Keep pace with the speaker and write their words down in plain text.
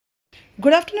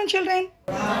Good afternoon, children.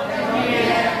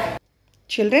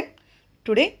 Children,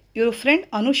 today your friend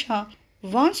Anusha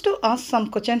wants to ask some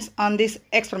questions on this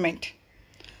experiment.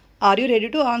 Are you ready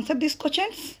to answer these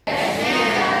questions?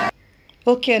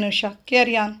 Okay, Anusha,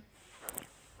 carry on.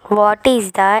 What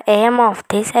is the aim of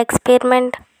this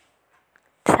experiment?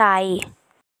 Sai.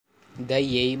 The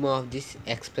aim of this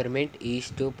experiment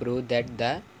is to prove that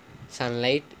the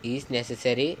sunlight is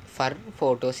necessary for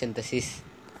photosynthesis.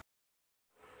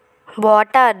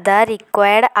 What are the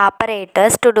required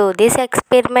apparatus to do this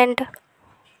experiment?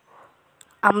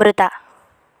 Amruta.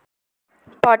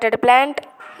 Potted plant,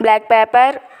 black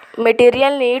pepper,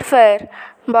 material need for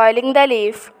boiling the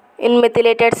leaf in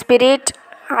methylated spirit,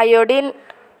 iodine,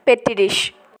 petri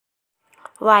dish.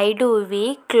 Why do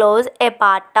we close a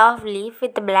part of leaf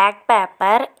with black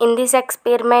pepper in this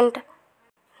experiment?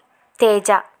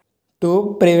 Teja.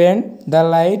 To prevent the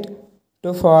light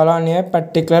to fall on a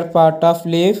particular part of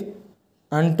leaf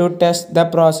and to test the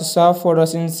process of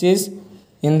photosynthesis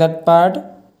in that part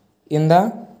in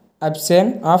the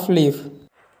absence of leaf.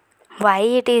 Why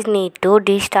it is need to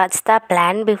discharge the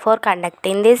plant before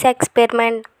conducting this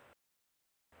experiment?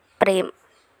 Prem.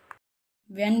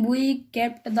 When we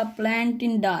kept the plant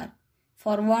in dark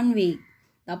for 1 week,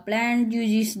 the plant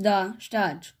uses the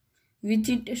starch which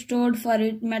it stored for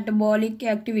its metabolic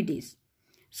activities.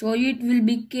 So it will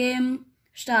become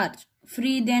starch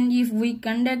free. Then if we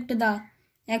conduct the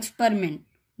experiment,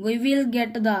 we will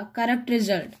get the correct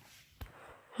result.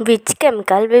 Which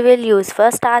chemical we will use for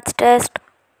starch test?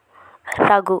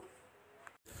 Raghu.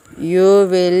 You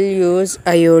will use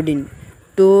iodine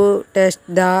to test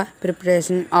the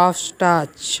preparation of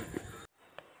starch.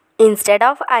 Instead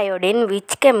of iodine,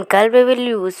 which chemical we will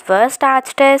use for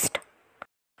starch test?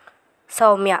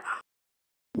 Soumya.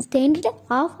 Instead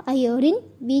of iodine,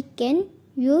 we can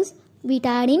use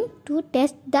betadine to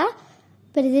test the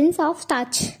presence of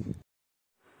starch.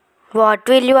 What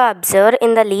will you observe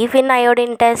in the leaf in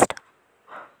iodine test?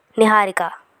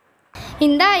 Niharika.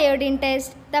 In the iodine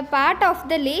test, the part of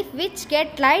the leaf which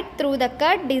gets light through the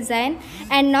cut design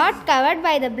and not covered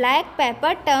by the black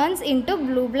pepper turns into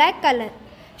blue-black color,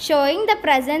 showing the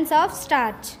presence of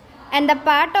starch, and the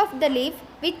part of the leaf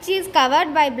which is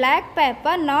covered by black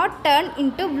pepper not turned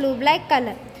into blue-black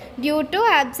color due to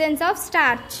absence of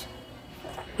starch.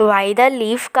 Why the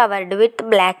leaf covered with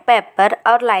black pepper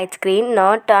or light green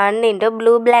not turned into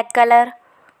blue-black color?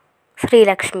 Sri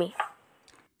Lakshmi.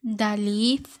 The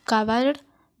leaf covered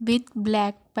with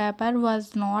black pepper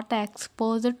was not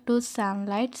exposed to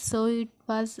sunlight, so it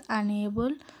was unable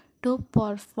to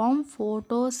perform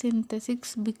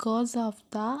photosynthesis because of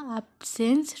the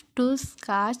absence to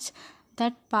scratch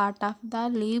that part of the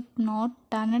leaf not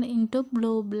turned into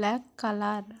blue-black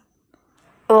color.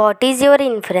 What is your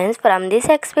inference from this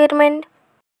experiment?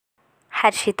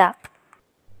 Harshita.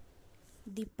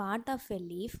 The part of a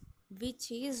leaf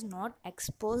which is not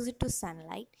exposed to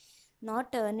sunlight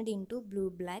not turned into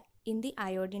blue-black in the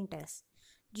iodine test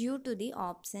due to the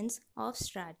absence of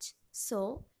starch.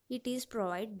 So, it is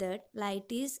proved that light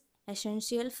is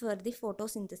essential for the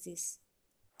photosynthesis.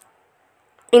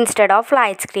 Instead of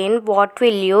light screen, what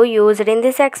will you use in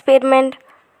this experiment?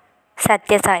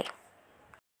 Satyasai.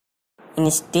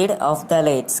 Instead of the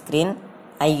light screen,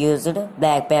 I used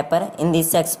black pepper in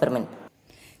this experiment.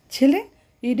 Children,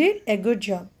 you did a good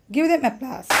job. Give them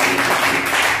applause.